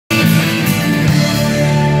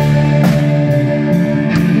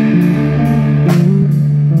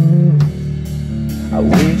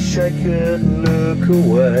could look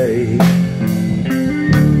away.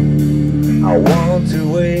 I want to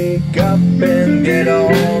wake up and get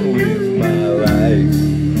on with my life.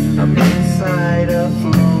 I'm inside a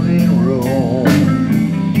floating room,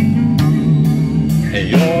 and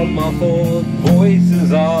your muffled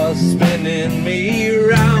voices are spinning me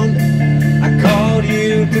around. I called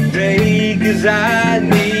you today 'cause I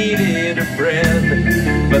needed a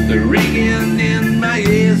friend, but the ringing in my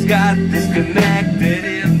ears got disconnected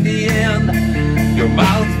in the end. Your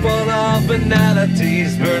mouth full of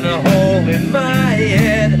banalities burn a hole in my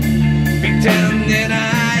head, pretending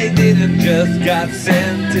I didn't just got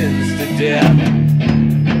sentenced to death.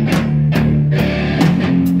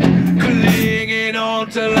 Clinging on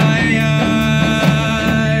to life,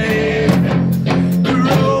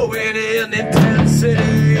 growing in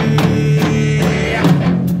intensity,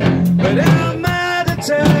 but I'm out of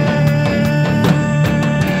time.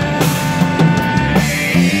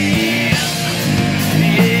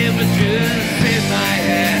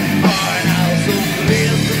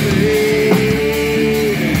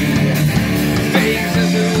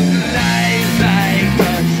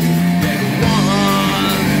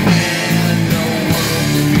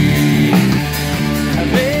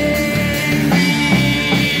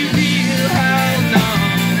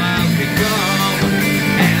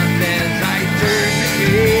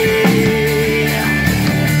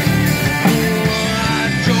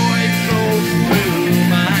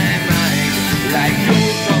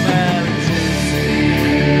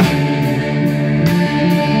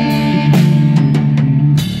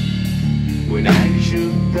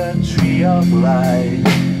 Tree of life,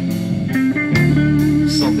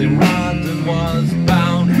 something rotten was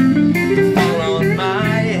bound to fall on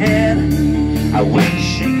my head. I wish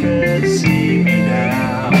you could see me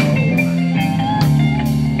now,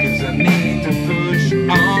 'cause I need to push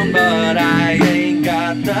on, but I ain't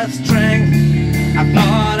got the strength. I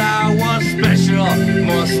thought I was special,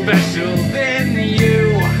 more special than you,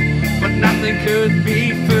 but nothing could be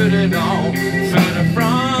further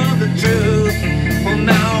from the truth. Well,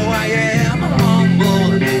 now I am